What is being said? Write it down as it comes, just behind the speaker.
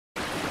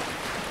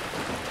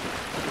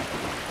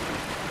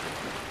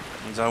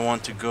Means I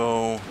want to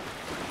go...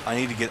 I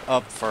need to get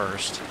up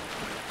first.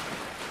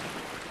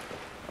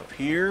 Up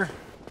here.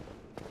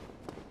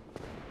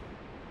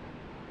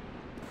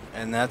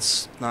 And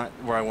that's not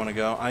where I want to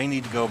go. I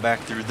need to go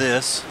back through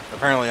this.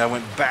 Apparently I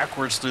went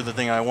backwards through the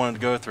thing I wanted to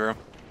go through.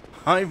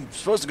 I'm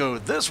supposed to go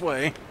this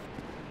way.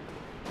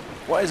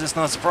 Why does this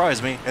not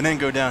surprise me? And then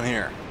go down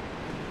here.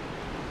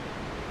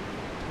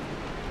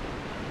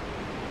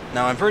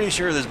 Now I'm pretty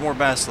sure there's more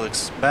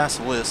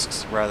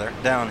basilisks rather,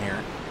 down here.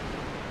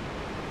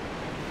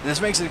 This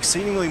makes it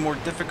exceedingly more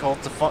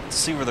difficult to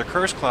see where the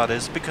curse cloud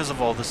is because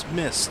of all this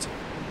mist.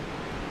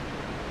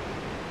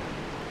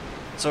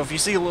 So if you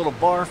see a little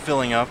bar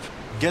filling up,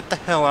 get the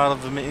hell out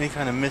of any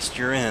kind of mist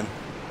you're in,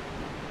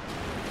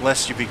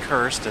 lest you be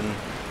cursed and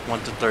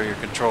want to throw your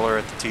controller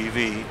at the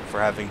TV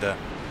for having to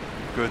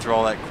go through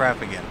all that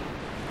crap again.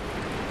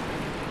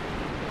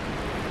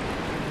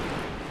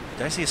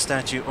 Did I see a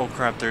statue? Oh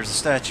crap, there's a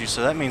statue,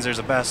 so that means there's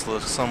a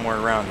basilisk somewhere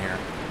around here.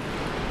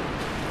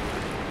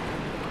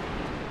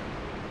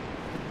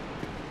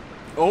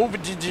 Oh,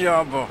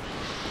 diabo.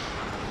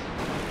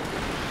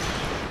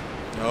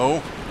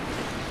 No.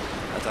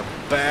 That's a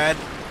bad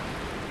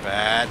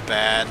rat.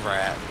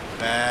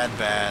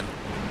 Bad.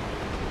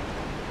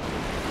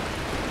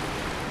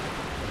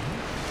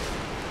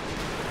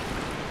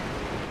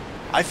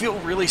 I feel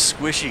really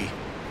squishy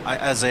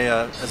as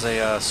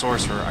a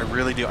sorcerer. I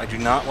really do. I do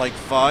not like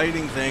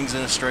fighting things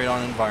in a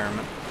straight-on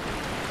environment.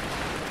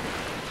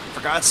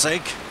 For God's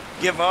sake,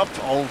 give up.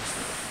 Oh,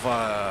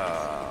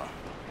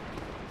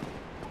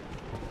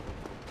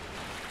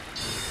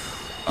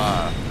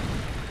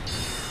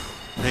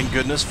 thank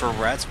goodness for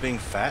rats being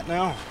fat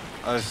now.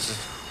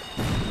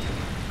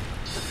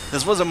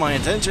 This wasn't my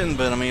intention,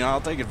 but I mean,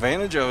 I'll take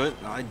advantage of it.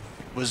 I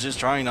was just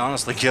trying to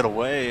honestly get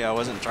away. I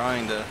wasn't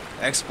trying to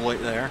exploit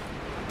there.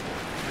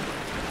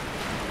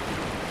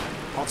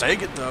 I'll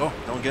take it though,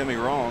 don't get me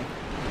wrong.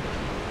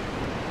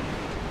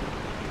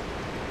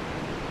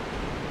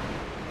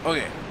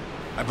 Okay,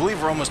 I believe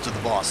we're almost to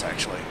the boss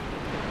actually.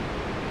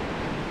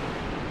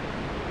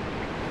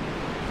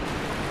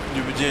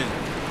 You did.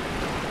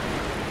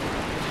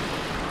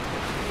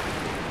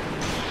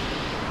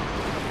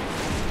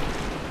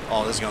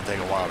 Oh, this is gonna take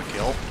a while to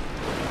kill.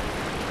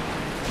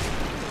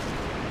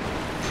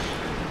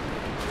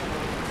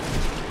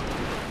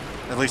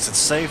 At least it's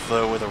safe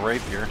though with a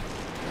rapier.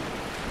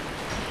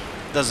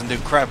 Doesn't do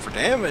crap for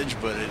damage,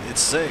 but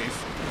it's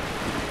safe.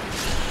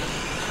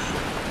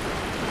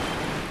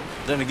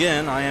 Then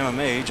again, I am a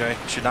mage. I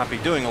should not be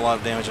doing a lot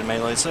of damage in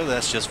melee, so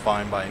that's just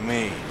fine by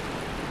me.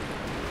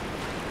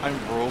 I'm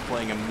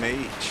role-playing a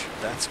mage.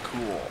 That's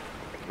cool,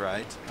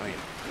 right? I mean,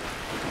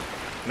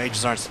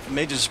 mages are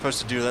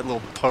supposed to do that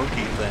little pokey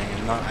thing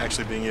and not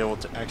actually being able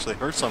to actually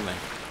hurt something.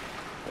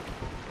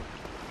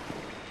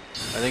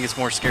 I think it's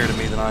more scared of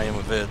me than I am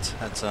of it.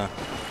 That's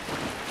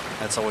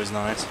always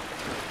nice.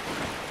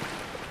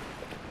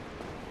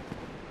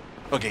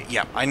 Okay,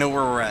 yeah, I know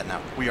where we're at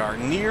now. We are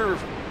near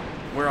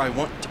where I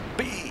want to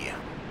be.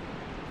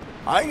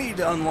 I need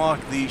to unlock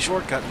the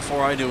shortcut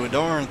before I do a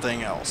darn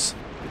thing else.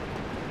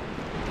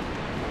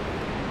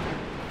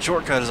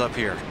 Shortcut is up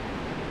here.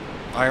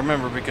 I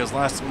remember because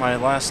my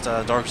last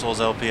Dark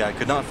Souls LP, I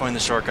could not find the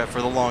shortcut for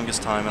the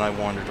longest time and I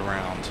wandered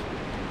around.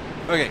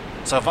 Okay,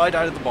 so if I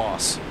die to the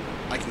boss,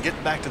 I can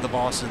get back to the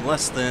boss in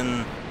less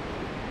than...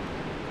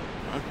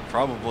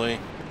 probably...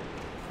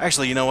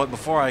 Actually, you know what?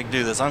 Before I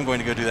do this, I'm going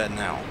to go do that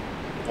now.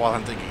 While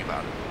I'm thinking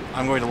about it.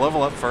 I'm going to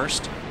level up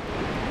first.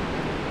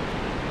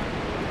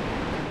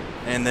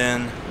 And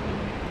then...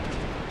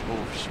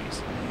 oh,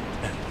 jeez.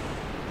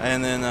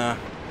 And then,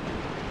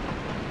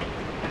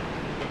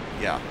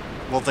 yeah.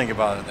 We'll think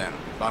about it then.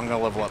 But I'm going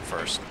to level up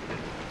first.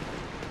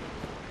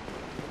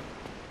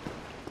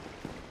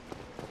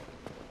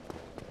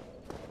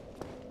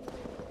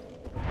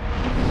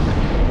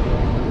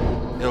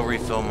 It'll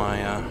refill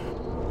my,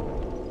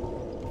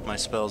 my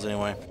spells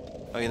anyway.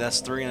 Okay,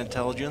 that's 3 in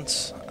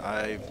intelligence.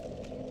 I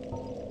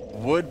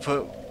would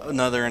put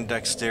another in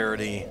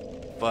dexterity,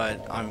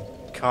 but I'm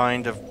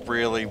kind of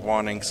really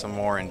wanting some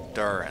more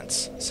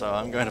endurance. So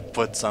I'm going to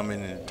put some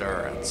in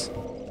endurance.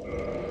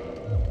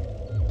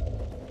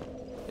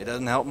 It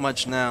doesn't help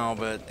much now,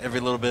 but every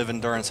little bit of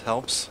endurance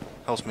helps.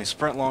 Helps me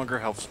sprint longer,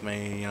 helps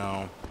me, you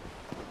know...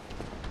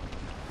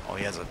 Oh,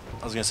 he has a...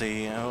 I was going to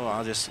say, you know,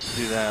 I'll just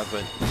do that,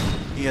 but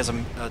he has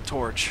a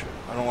torch.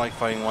 I don't like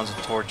fighting ones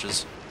with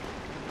torches.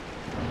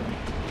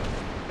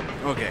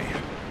 Okay.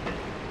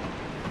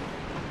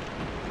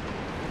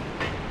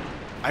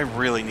 I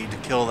really need to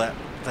kill that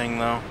thing,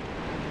 though.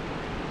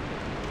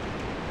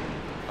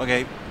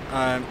 Okay,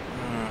 I'll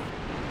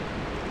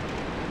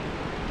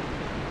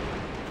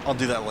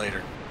do that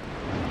later.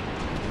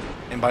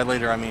 And by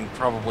later, I mean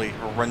probably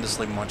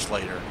horrendously much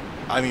later.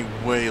 I mean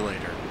way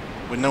later.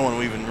 When no one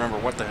will even remember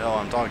what the hell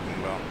I'm talking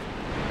about.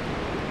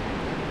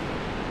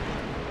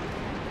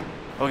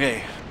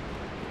 Okay.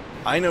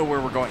 I know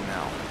where we're going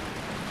now.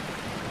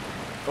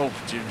 Oh,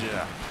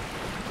 yeah.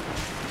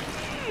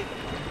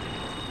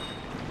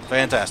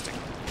 Fantastic.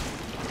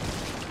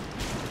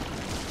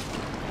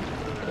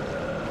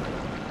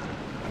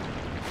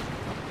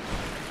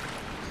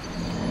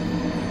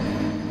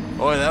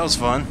 Boy, that was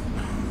fun.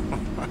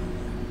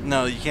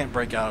 No, you can't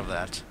break out of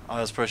that.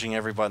 I was pushing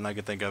every button I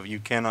could think of. You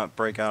cannot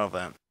break out of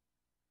that.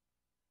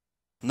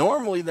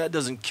 Normally, that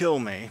doesn't kill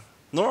me.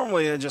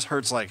 Normally, it just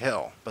hurts like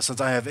hell. But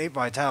since I have 8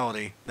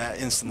 vitality,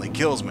 that instantly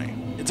kills me.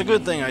 It's a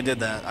good thing I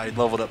did that. I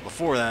leveled up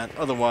before that.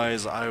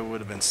 Otherwise, I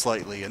would have been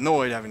slightly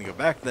annoyed having to go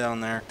back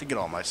down there to get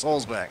all my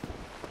souls back.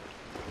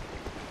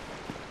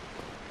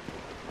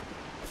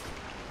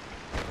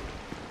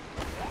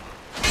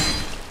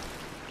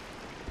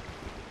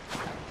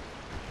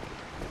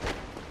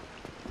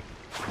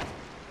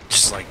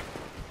 Just like,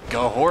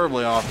 go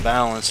horribly off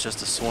balance just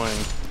to swing.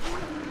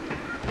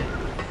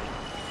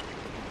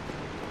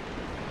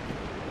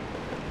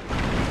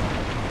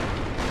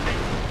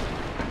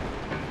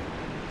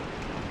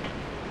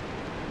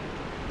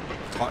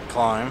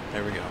 Climb.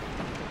 There we go.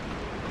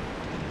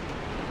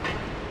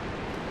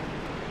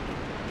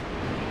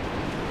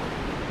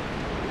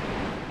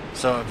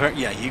 So,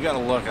 yeah, you gotta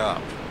look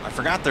up. I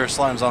forgot there are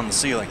slimes on the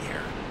ceiling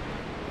here.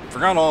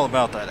 Forgot all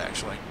about that,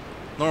 actually.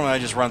 Normally I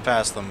just run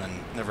past them and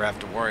never have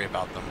to worry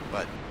about them,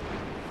 but...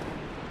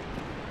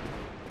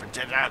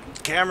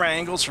 camera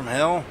angles from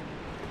hell?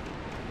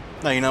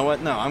 No, you know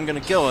what? No, I'm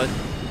gonna kill it.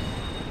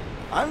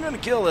 I'm gonna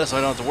kill this so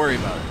I don't have to worry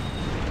about it.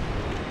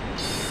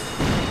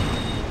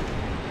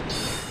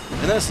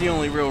 And that's the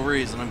only real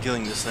reason I'm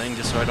killing this thing,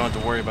 just so I don't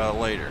have to worry about it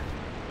later.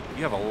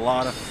 You have a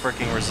lot of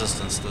freaking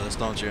resistance to this,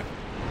 don't you?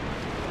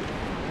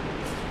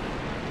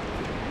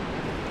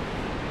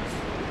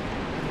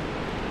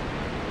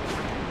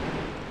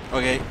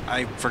 Okay,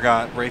 I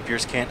forgot.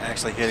 Rapiers can't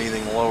actually hit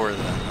anything lower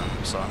than them,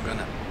 so I'm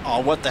gonna... Oh,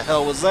 what the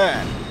hell was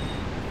that?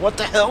 What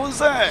the hell was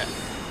that?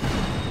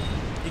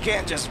 You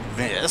can't just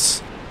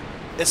miss.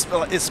 It's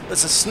a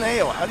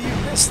snail. How do you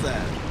miss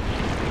that?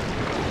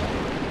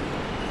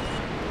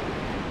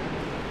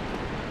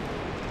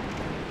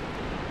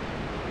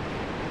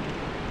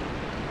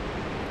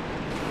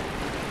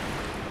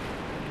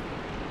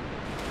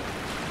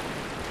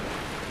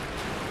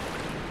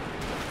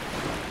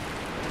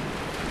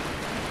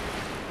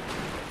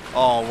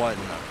 Oh, what in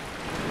the...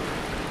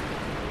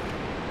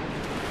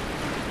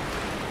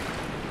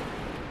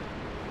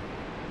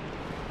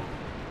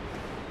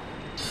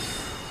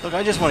 Look,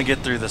 I just want to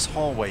get through this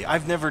hallway.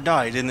 I've never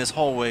died in this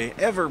hallway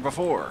ever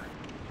before.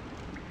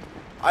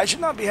 I should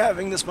not be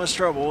having this much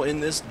trouble in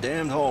this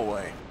damned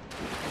hallway.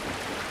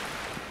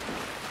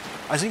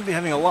 I seem to be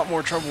having a lot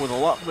more trouble with a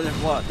lot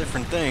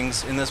different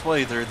things in this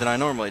playthrough than I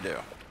normally do.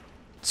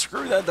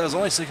 Screw that, that was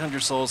only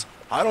 600 souls.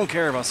 I don't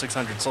care about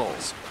 600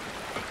 souls.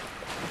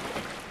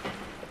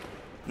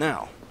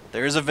 Now,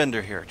 there is a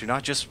vendor here. Do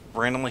not just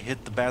randomly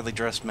hit the badly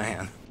dressed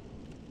man.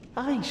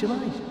 Hi,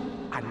 Shemai,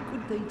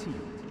 and good day to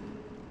you.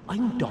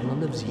 I'm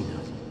Donald of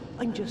Xena.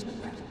 I'm just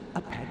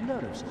a peddler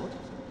of sorts.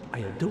 I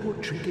adore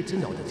trinkets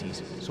and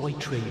oddities, so I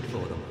trade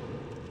for them.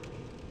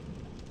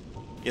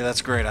 Yeah,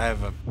 that's great. I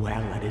have a... Well,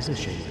 that is a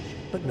shame.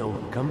 But no,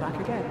 come back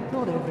again.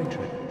 Not every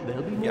trip.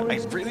 There'll be more... Yeah, I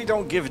really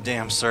don't give a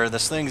damn, sir.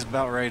 This thing's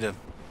about ready to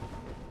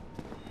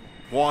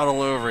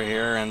waddle over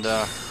here, and,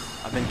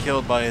 I've been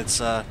killed by its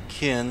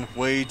kin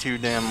way too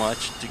damn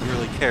much to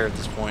really care at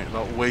this point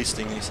about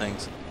wasting these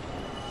things.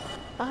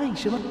 Aye,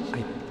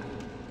 Shemai.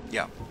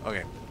 Yeah,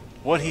 okay.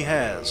 What he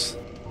has,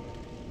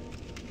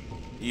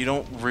 you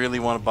don't really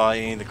want to buy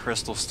any of the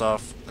crystal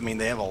stuff. I mean,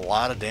 they have a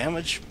lot of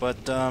damage,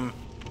 but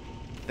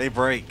they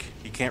break.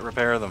 You can't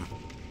repair them.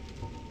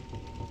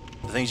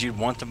 The things you'd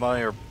want to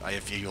buy are,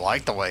 if you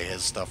like the way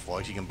his stuff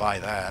looks, you can buy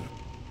that.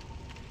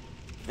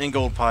 And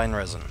gold pine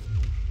resin.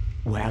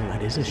 Well,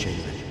 that is a shame.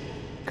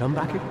 Come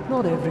back,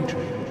 not every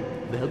trade.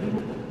 There'll be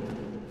more.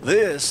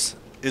 This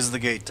is the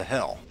gate to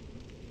hell.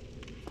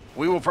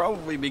 We will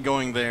probably be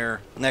going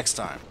there next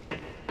time.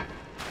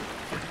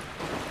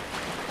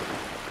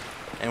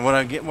 And what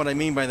I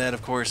mean by that,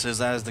 of course, is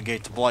that is the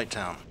gate to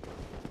Blighttown.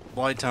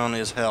 Blighttown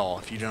is hell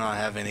if you do not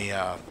have any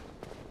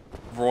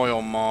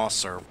royal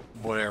moss or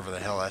whatever the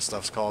hell that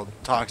stuff's called,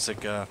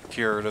 toxic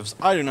curatives.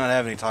 I do not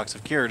have any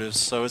toxic curatives,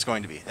 so it's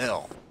going to be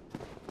hell.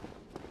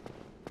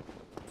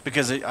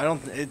 Because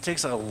it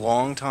takes a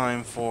long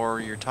time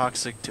for your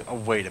toxic to... Oh,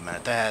 wait a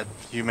minute. That had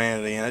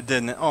humanity in it,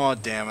 didn't it? Oh,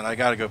 damn it. I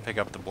gotta go pick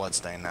up the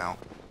bloodstain now.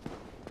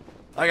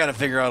 I gotta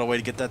figure out a way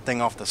to get that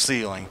thing off the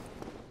ceiling.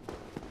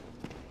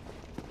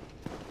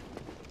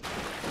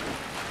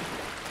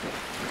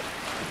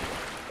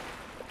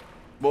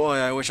 Boy,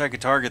 I wish I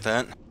could target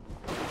that.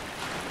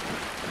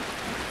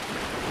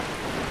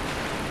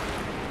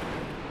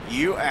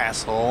 You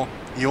asshole.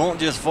 You won't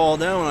just fall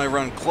down when I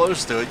run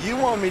close to it. You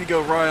want me to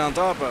go right on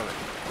top of it.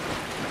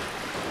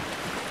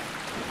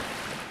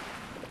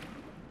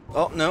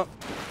 Oh, no.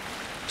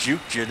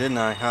 Juked you, didn't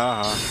I?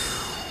 Haha.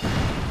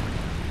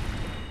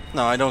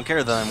 No, I don't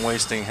care that I'm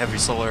wasting heavy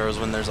soul arrows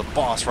when there's a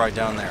boss right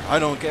down there. I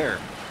don't care.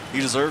 He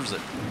deserves it.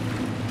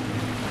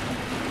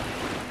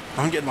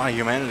 I'm getting my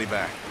humanity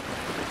back.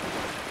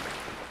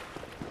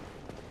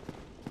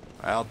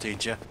 I'll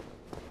teach you.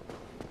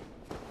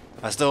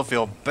 I still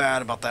feel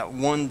bad about that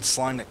one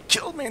slime that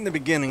killed me in the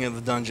beginning of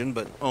the dungeon,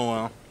 but oh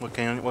well.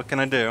 What can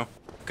I do?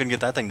 Couldn't get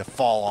that thing to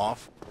fall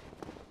off.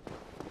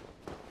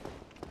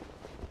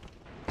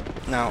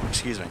 Now,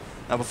 excuse me.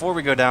 Now, before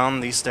we go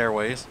down these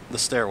stairways, the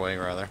stairway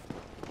rather,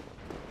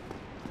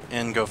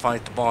 and go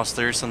fight the boss,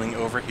 there's something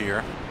over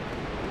here.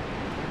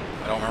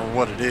 I don't remember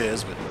what it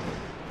is, but...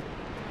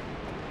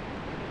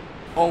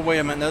 Oh, wait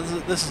a minute. Now,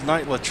 this is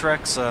Knight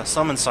Lautrec's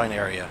summon sign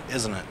area,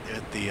 isn't it?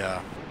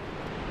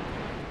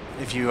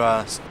 If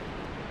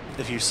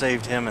you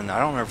saved him, and I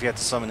don't remember if you have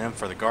to summon him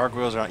for the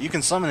gargoyles or not. You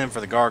can summon him for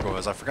the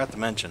gargoyles, I forgot to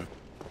mention.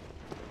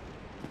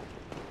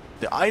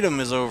 The item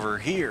is over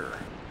here.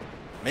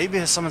 Maybe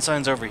his summon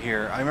sign's over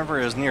here. I remember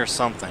it was near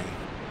something.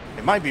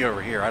 It might be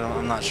over here.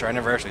 I'm not sure. I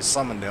never actually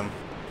summoned him.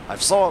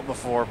 I've saw it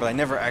before, but I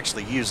never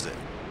actually used it.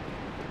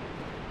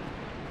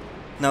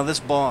 Now this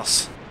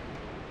boss,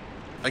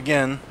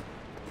 again,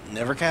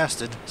 never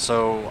casted,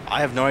 so I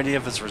have no idea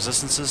if it's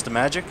resistances to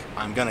magic.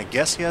 I'm gonna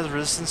guess he has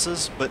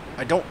resistances, but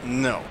I don't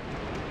know.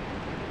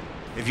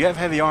 If you have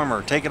heavy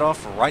armor, take it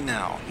off right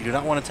now. You do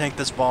not want to tank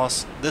this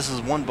boss. This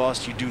is one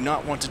boss you do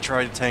not want to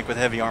try to tank with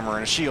heavy armor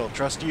and a shield.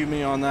 Trust you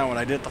me on that one.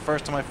 I did it the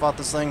first time I fought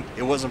this thing.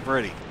 It wasn't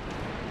pretty.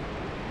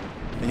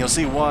 And you'll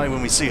see why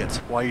when we see it.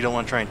 Why you don't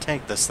want to try and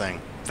tank this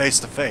thing. Face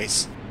to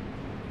face.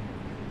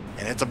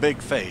 And it's a big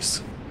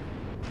face.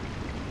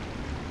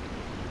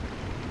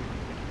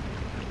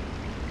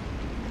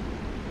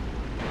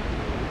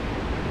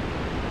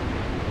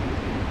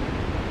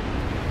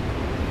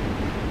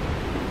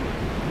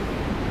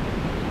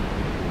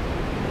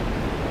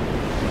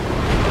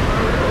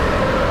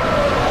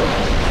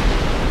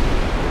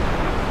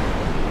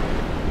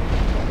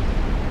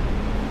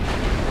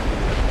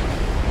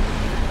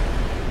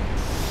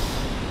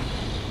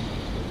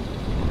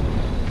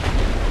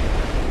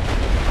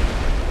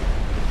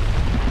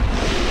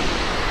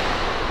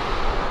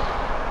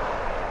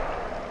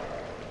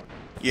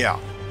 Yeah,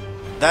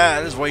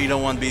 that is why you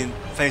don't want to be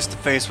face to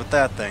face with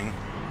that thing.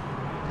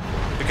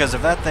 Because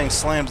if that thing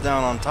slams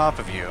down on top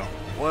of you,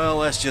 well,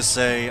 let's just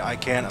say I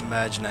can't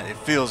imagine that it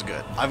feels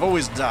good. I've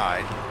always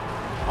died,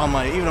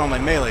 even on my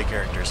melee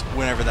characters,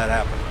 whenever that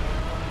happened.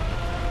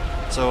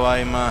 So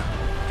I'm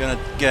gonna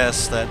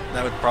guess that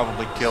that would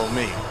probably kill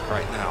me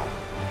right now.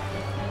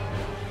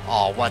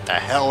 Oh, what the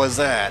hell is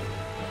that?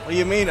 What do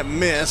you mean it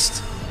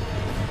missed?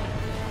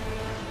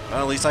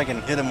 Well, at least I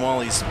can hit him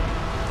while he's...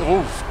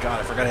 Oof,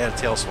 God, I forgot I had a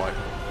tail swipe.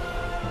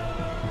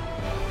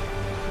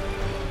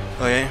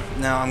 Okay,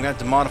 now I'm going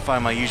to modify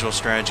my usual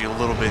strategy a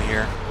little bit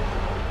here.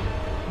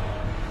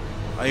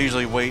 I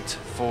usually wait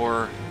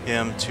for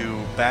him to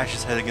bash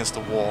his head against the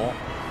wall.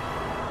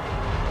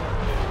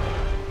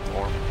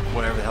 Or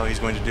whatever the hell he's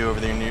going to do over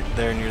there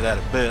near that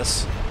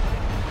abyss.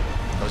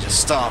 He'll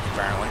just stop,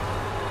 apparently.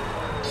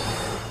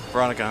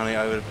 Veronica, honey,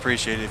 I would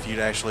appreciate it if you'd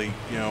actually,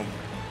 you know,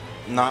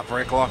 not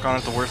break lock on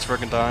it the worst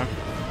frickin' time.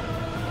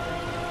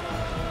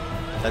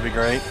 That'd be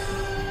great.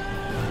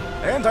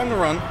 And time to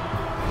run.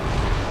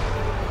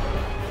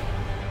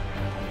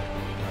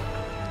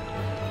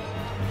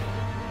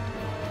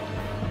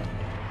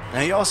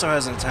 Now he also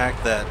has an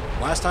attack that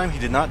last time he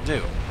did not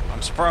do.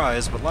 I'm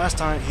surprised, but last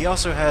time he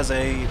also has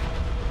a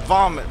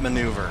vomit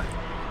maneuver.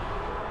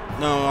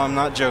 No, I'm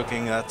not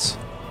joking. That's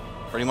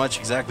pretty much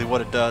exactly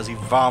what it does. He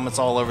vomits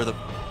all over the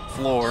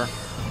floor.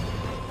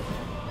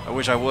 I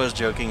wish I was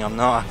joking. I'm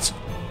not.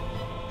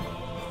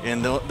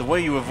 And the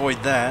way you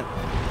avoid that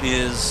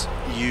is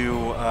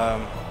you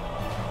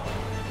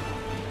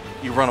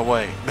run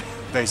away,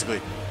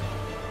 basically.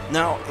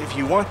 Now, if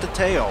you want the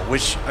tail,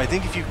 which I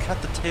think if you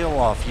cut the tail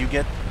off, you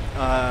get,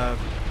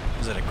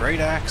 is it a great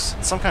axe?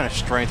 It's some kind of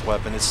strength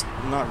weapon. It's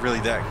not really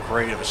that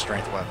great of a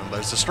strength weapon, but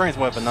it's a strength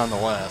weapon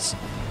nonetheless.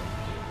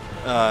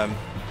 The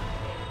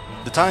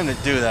time to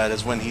do that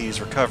is when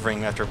he's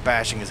recovering after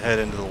bashing his head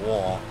into the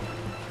wall,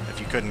 if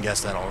you couldn't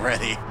guess that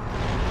already.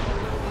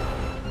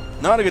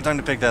 Not a good time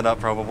to pick that up,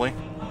 probably.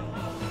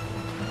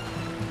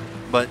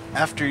 But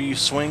after you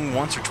swing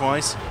once or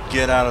twice,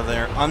 get out of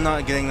there. I'm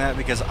not getting that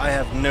because I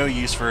have no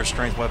use for a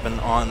strength weapon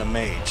on a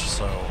mage,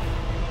 so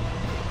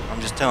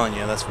I'm just telling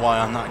you, that's why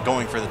I'm not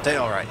going for the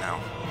tail right now.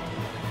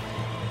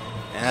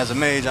 And as a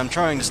mage, I'm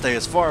trying to stay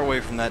as far away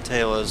from that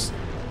tail as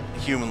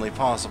humanly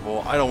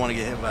possible. I don't want to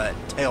get hit by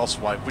that tail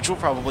swipe, which will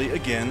probably,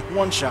 again,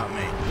 one-shot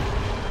me.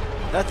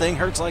 That thing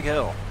hurts like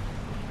hell.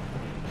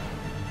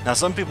 Now,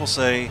 some people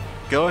say,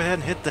 go ahead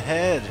and hit the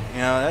head. You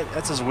know,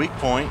 that's his weak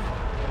point.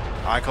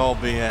 I call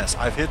BS.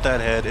 I've hit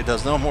that head. It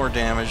does no more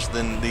damage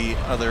than the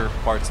other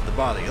parts of the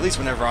body, at least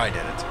whenever I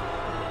did it.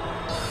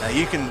 Now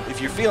you can,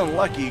 if you're feeling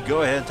lucky,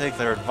 go ahead and take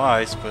their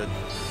advice, but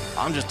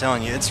I'm just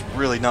telling you, it's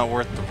really not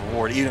worth the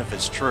reward, even if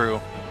it's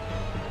true.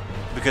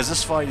 Because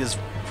this fight is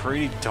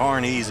pretty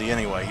darn easy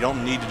anyway. You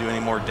don't need to do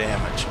any more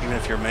damage, even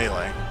if you're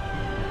melee.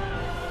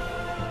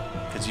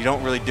 Because you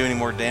don't really do any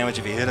more damage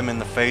if you hit him in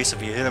the face,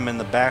 if you hit him in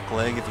the back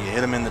leg, if you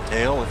hit him in the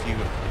tail, if you...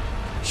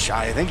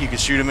 I think you can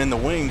shoot him in the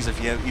wings if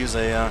you use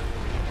a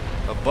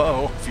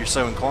bow, if you're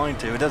so inclined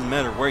to. It doesn't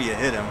matter where you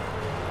hit him.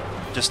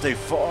 Just stay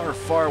far,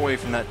 far away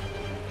from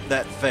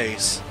that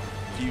face,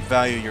 if you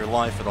value your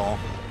life at all.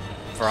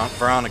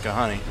 Veronica,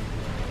 honey.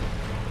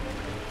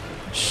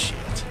 Shit.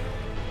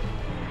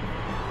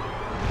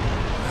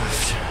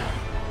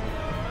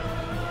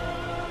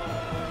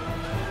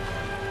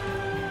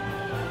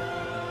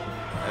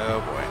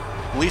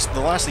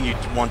 the last thing you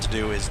want to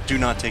do is do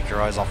not take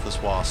your eyes off this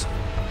boss.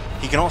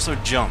 He can also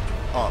jump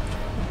up,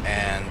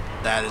 and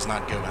that is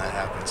not good when that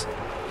happens.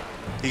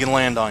 He can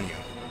land on you.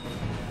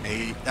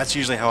 That's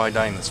usually how I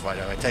die in this fight.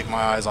 I take my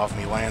eyes off him,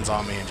 he lands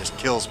on me and just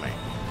kills me.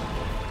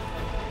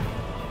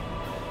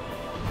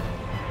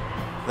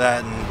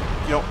 That,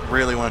 and you don't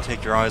really want to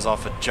take your eyes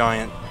off a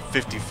giant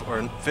 50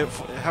 or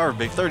however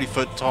big,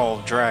 30-foot tall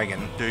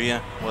dragon, do you?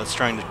 Well, it's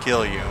trying to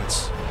kill you.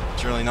 It's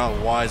really not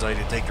a wise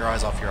idea to take your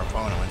eyes off your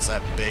opponent when it's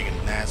that big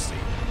and nasty.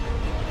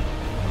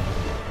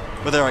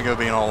 But there I go,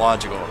 being all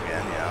logical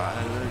again.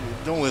 Yeah,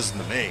 don't listen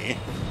to me.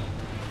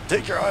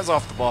 Take your eyes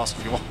off the boss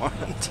if you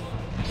want.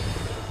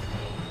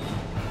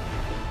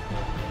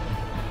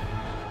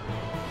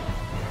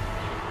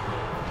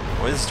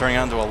 Boy, this is turning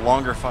out into a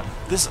longer fight.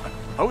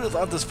 I would have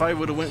thought this fight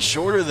would have went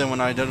shorter than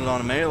when I did it on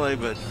a melee,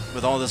 but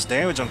with all this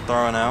damage I'm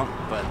throwing out,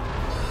 but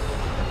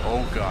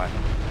oh god.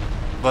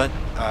 But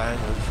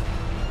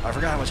I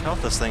forgot how much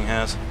health this thing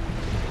has.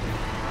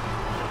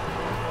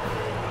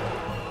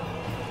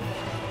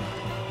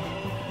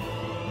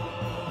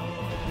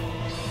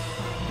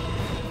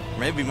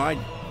 Maybe my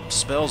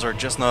spells are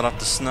just not up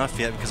to snuff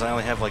yet because I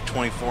only have like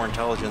 24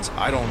 intelligence.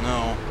 I don't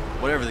know.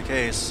 Whatever the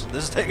case,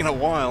 this is taking a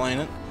while,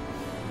 ain't it?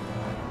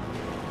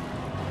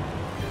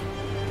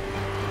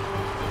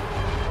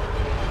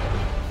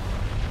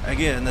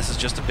 Again, this is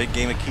just a big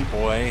game of keep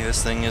away.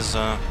 This thing is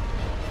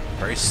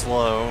very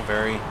slow,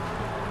 very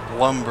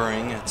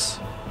lumbering. It's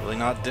really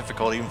not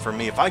difficult even for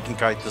me. If I can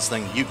kite this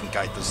thing, you can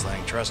kite this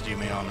thing. Trust you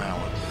me on that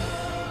one.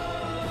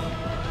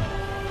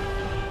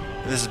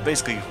 This is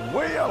basically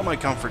way out of my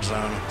comfort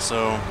zone,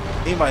 so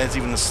anybody that's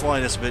even the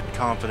slightest bit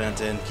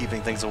confident in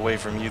keeping things away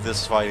from you,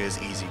 this fight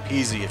is easy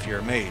peasy if you're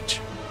a mage.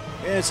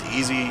 And it's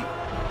easy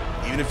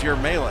even if you're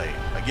melee.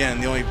 Again,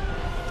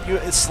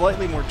 it's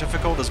slightly more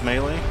difficult as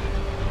melee,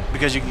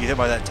 because you can get hit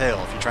by that tail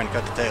if you're trying to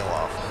cut the tail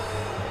off.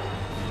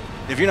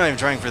 If you're not even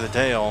trying for the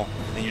tail,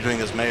 and you're doing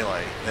this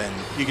melee, then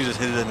you can just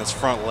hit it in its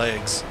front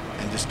legs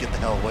and just get the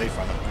hell away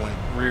from it when it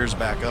rears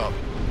back up.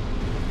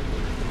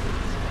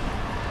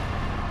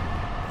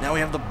 Now we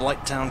have the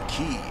Blighttown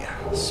key.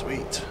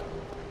 Sweet.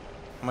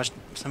 How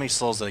many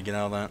souls did I get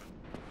out of that?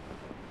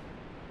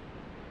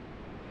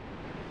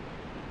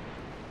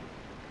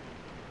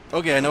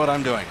 Okay, I know what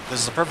I'm doing.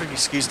 This is a perfect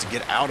excuse to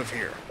get out of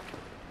here.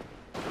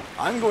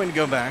 I'm going to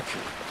go back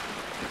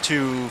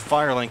to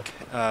Firelink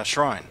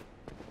Shrine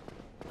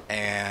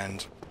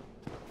and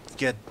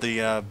get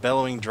the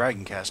Bellowing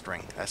Dragon Cast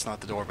Ring. That's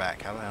not the door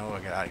back. How the hell do I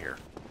get out of here?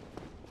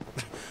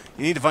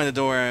 You need to find the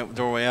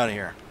doorway out of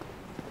here.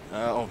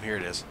 Oh, here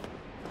it is.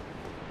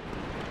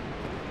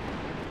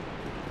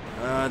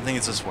 I think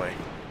it's this way.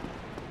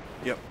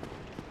 Yep.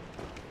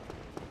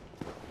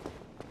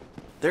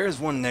 There is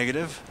one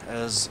negative,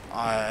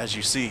 as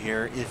you see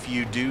here. If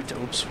you do,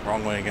 oops,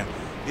 wrong way again.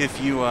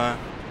 If you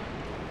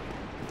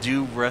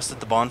do rest at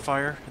the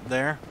bonfire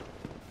there,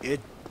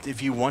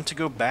 if you want to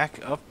go back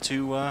up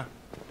to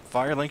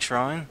Firelink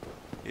Shrine,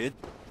 it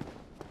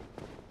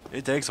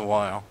takes a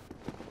while.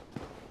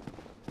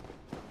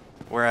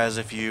 Whereas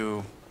if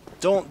you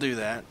don't do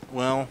that,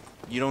 well,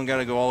 you don't got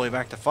to go all the way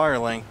back to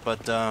Firelink,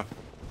 but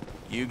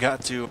you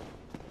got to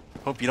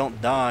hope you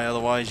don't die,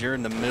 otherwise you're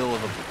in the middle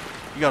of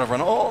you got to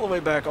run all the way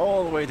back,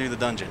 all the way through the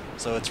dungeon.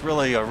 So it's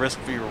really a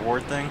risk-free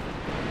reward thing.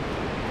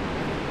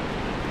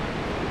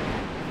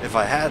 If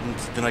I hadn't,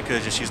 then I could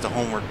have just used a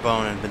homeward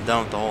bone and been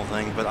done with the whole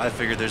thing, but I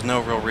figured there's no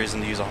real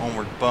reason to use a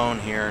homeward bone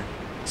here,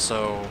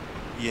 so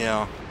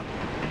yeah.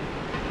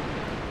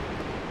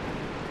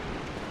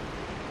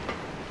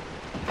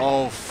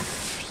 Oh,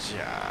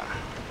 yeah,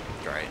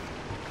 great.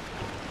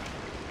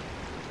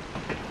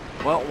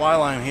 Well,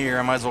 while I'm here,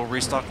 I might as well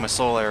restock my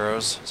soul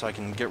arrows so I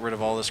can get rid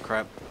of all this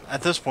crap.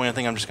 At this point, I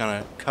think I'm just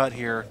going to cut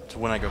here to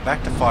when I go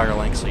back to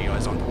Firelink, so you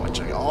guys don't have to watch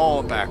it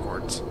all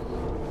backwards.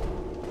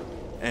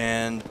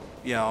 And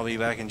yeah, I'll be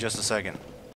back in just a second.